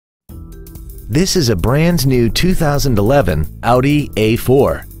This is a brand new 2011 Audi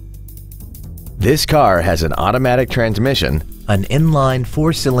A4. This car has an automatic transmission, an inline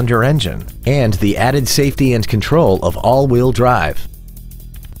 4-cylinder engine, and the added safety and control of all-wheel drive.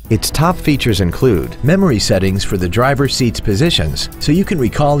 Its top features include memory settings for the driver's seat's positions, so you can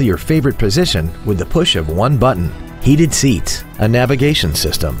recall your favorite position with the push of one button, heated seats, a navigation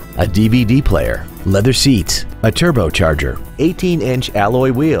system, a DVD player, leather seats, a turbocharger, 18-inch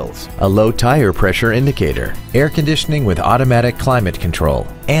alloy wheels, a low tire pressure indicator, air conditioning with automatic climate control,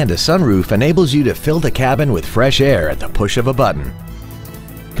 and a sunroof enables you to fill the cabin with fresh air at the push of a button.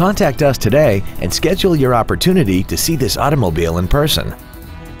 Contact us today and schedule your opportunity to see this automobile in person.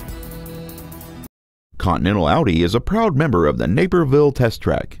 Continental Audi is a proud member of the Naperville Test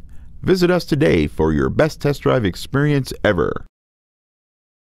Track. Visit us today for your best test drive experience ever.